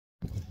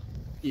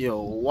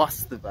Yo,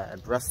 what's the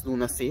vibe?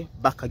 Raslunacy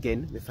back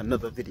again with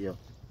another video.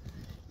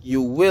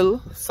 You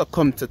will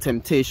succumb to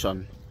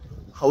temptation.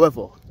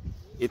 However,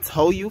 it's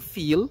how you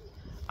feel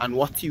and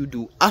what you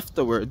do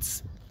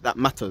afterwards that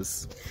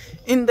matters.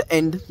 In the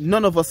end,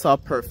 none of us are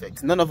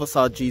perfect. None of us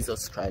are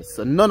Jesus Christ.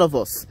 So none of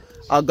us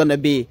are gonna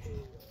be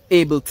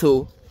able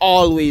to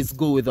always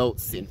go without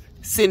sin.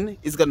 Sin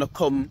is gonna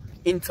come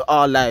into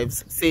our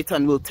lives.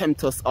 Satan will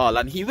tempt us all,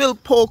 and he will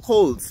poke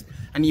holes,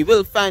 and he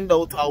will find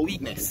out our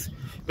weakness,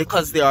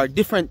 because there are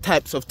different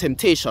types of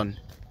temptation.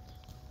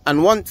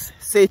 And once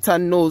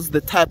Satan knows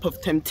the type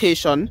of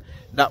temptation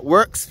that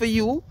works for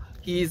you,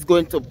 he is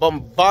going to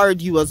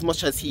bombard you as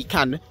much as he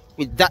can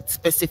with that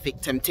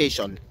specific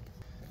temptation.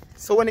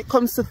 So when it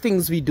comes to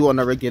things we do on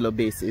a regular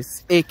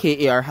basis,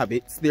 aka our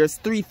habits, there's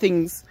three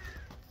things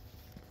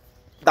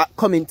that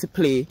come into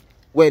play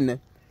when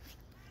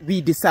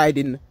we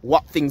deciding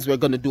what things we're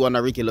going to do on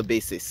a regular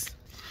basis.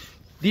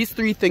 These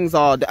three things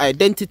are the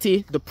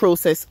identity, the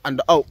process, and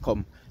the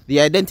outcome. The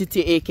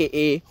identity,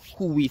 aka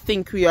who we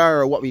think we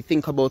are or what we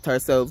think about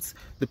ourselves.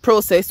 The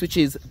process, which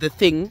is the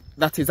thing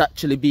that is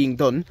actually being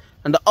done.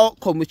 And the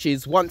outcome, which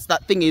is once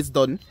that thing is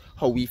done,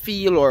 how we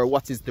feel or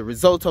what is the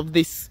result of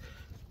this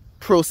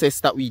process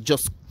that we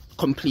just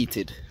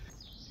completed.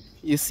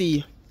 You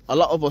see, a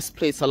lot of us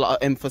place a lot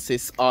of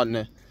emphasis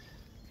on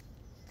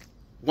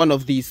one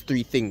of these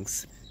three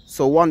things.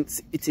 So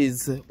once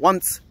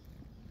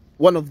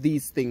one of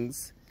these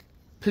things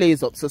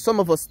plays up, so some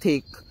of us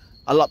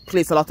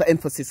place a lot of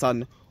emphasis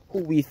on who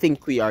we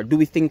think we are. Do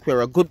we think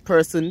we're a good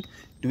person?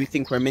 Do we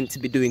think we're meant to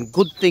be doing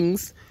good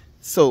things?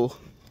 So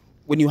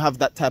when you have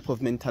that type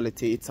of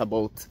mentality, it's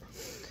about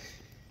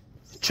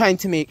trying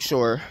to make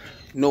sure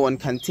no one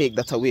can take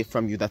that away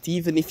from you, that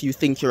even if you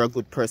think you're a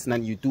good person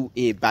and you do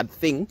a bad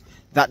thing,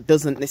 that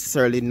doesn't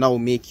necessarily now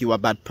make you a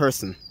bad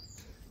person.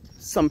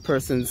 Some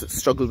persons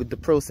struggle with the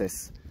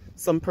process.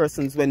 Some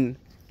persons, when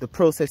the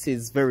process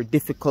is very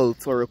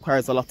difficult or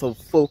requires a lot of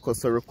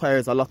focus or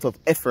requires a lot of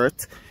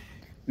effort,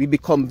 we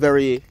become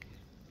very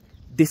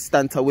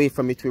distant away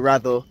from it. We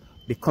rather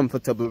be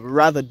comfortable. We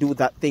rather do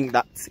that thing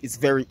that is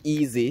very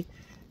easy,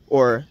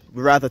 or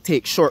we rather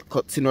take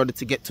shortcuts in order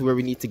to get to where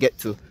we need to get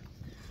to.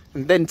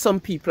 And then some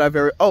people are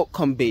very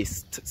outcome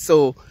based.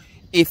 So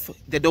if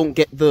they don't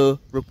get the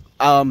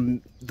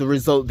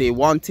result they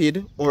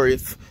wanted, or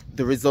if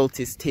the result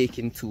is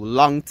taking too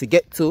long to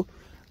get to,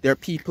 there are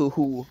people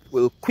who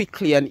will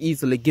quickly and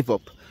easily give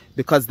up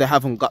because they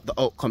haven't got the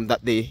outcome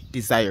that they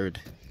desired.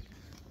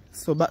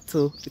 So back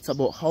to, it's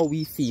about how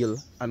we feel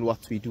and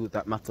what we do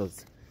that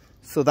matters.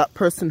 So that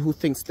person who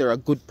thinks they're a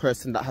good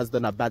person that has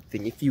done a bad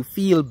thing, if you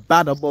feel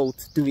bad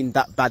about doing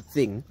that bad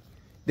thing,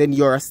 then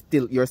you're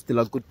still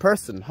a good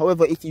person.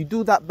 However, if you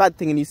do that bad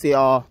thing and you say,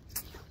 oh,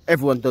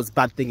 everyone does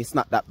bad thing, it's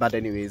not that bad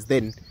anyways,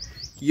 then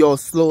you're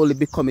slowly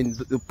becoming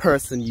the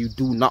person you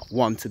do not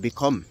want to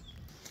become.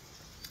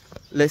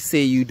 Let's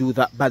say you do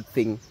that bad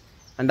thing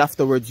and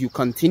afterwards you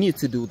continue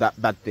to do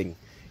that bad thing.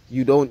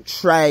 You don't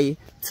try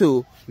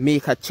to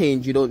make a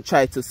change. You don't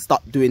try to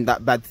stop doing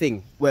that bad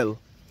thing. Well,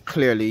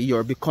 clearly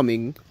you're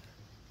becoming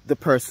the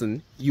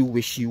person you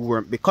wish you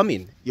weren't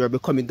becoming. You're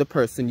becoming the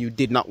person you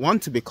did not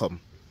want to become.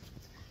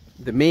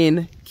 The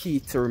main key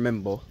to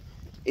remember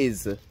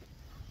is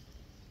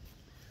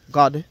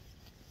God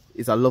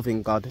is a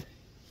loving God.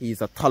 He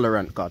is a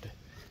tolerant God.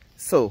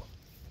 So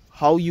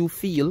how you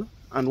feel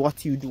and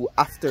what you do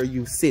after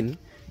you sin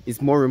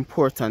is more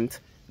important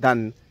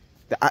than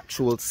the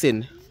actual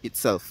sin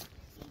itself.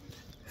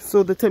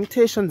 So the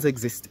temptations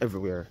exist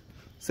everywhere.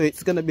 So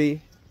it's going to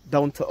be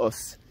down to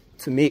us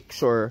to make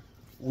sure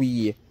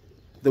the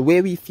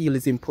way we feel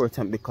is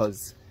important,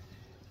 because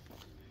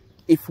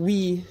if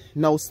we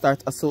now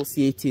start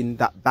associating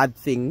that bad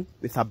thing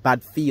with a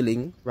bad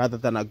feeling rather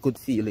than a good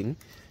feeling,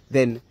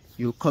 then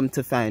you'll come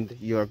to find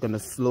you're going to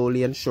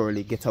slowly and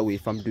surely get away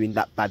from doing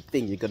that bad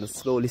thing. You're going to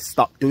slowly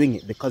stop doing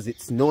it because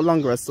it's no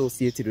longer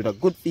associated with a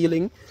good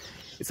feeling.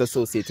 It's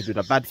associated with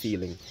a bad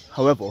feeling.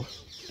 However,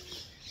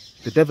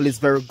 the devil is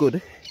very good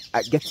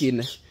at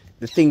getting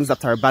the things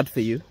that are bad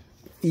for you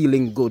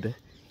feeling good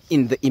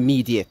in the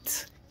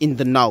immediate, in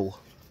the now.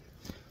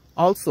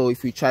 Also,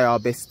 if we try our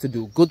best to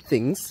do good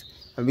things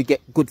and we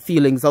get good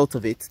feelings out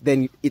of it,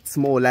 then it's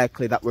more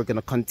likely that we're going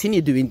to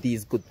continue doing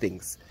these good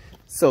things.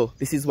 So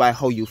this is why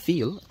how you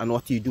feel and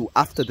what you do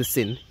after the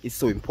sin is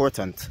so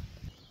important.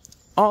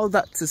 All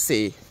that to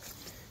say,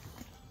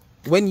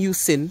 when you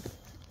sin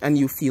and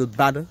you feel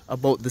bad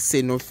about the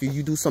sin, or if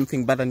you do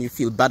something bad and you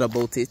feel bad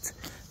about it,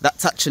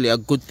 that's actually a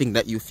good thing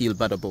that you feel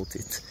bad about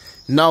it.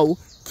 Now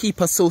keep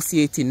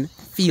associating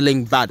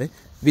feeling bad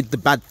with the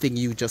bad thing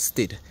you just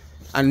did.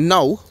 And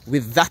now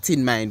with that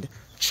in mind,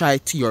 try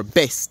to your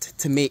best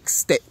to make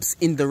steps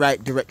in the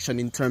right direction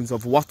in terms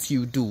of what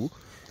you do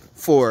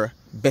for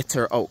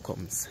better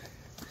outcomes.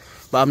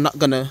 But I'm not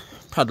gonna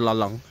paddle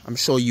along. I'm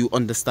sure you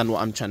understand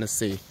what I'm trying to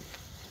say.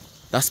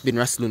 That's been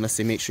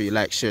Raslunacy. Make sure you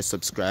like, share,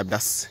 subscribe.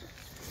 That's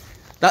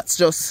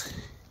just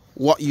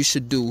what you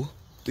should do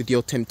with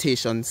your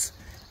temptations,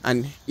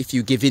 and if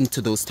you give in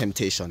to those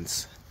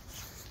temptations.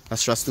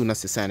 That's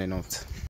Raslunacy signing out.